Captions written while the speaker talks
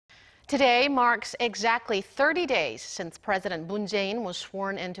Today marks exactly 30 days since President Moon Jae-in was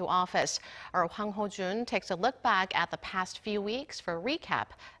sworn into office. Our Hwang Hojun takes a look back at the past few weeks for a recap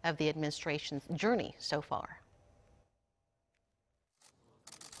of the administration's journey so far.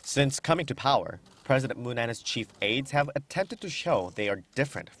 Since coming to power, President Moon and his chief aides have attempted to show they are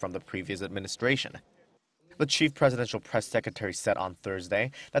different from the previous administration. The chief presidential press secretary said on Thursday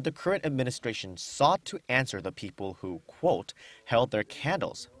that the current administration sought to answer the people who, quote, held their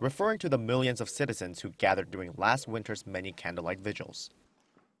candles, referring to the millions of citizens who gathered during last winter's many candlelight vigils.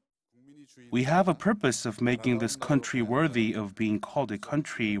 We have a purpose of making this country worthy of being called a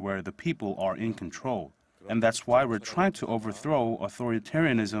country where the people are in control. And that's why we're trying to overthrow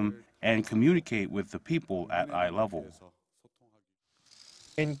authoritarianism and communicate with the people at eye level.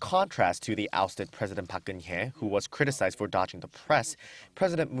 In contrast to the ousted President Park Geun-hye, who was criticized for dodging the press,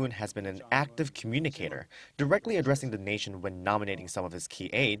 President Moon has been an active communicator, directly addressing the nation when nominating some of his key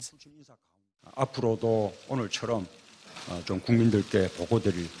aides. 앞으로도 오늘처럼 좀 국민들께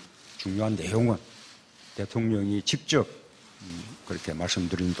보고드릴 중요한 내용은 대통령이 직접 그렇게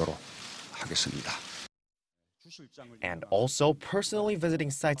말씀드리도록 하겠습니다. And also personally visiting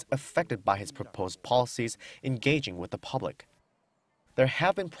sites affected by his proposed policies, engaging with the public. There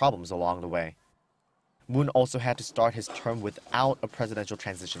have been problems along the way. Moon also had to start his term without a presidential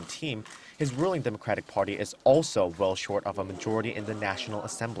transition team. His ruling Democratic Party is also well short of a majority in the National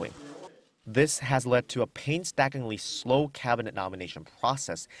Assembly. This has led to a painstakingly slow cabinet nomination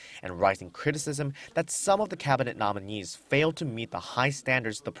process and rising criticism that some of the cabinet nominees failed to meet the high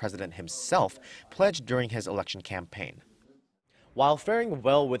standards the president himself pledged during his election campaign. While faring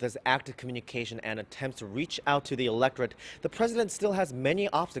well with his active communication and attempts to reach out to the electorate, the president still has many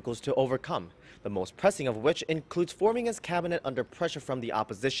obstacles to overcome, the most pressing of which includes forming his cabinet under pressure from the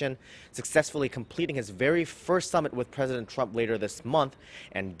opposition, successfully completing his very first summit with President Trump later this month,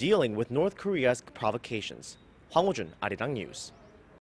 and dealing with North Korea's provocations. Hwang Hojun, Arirang News.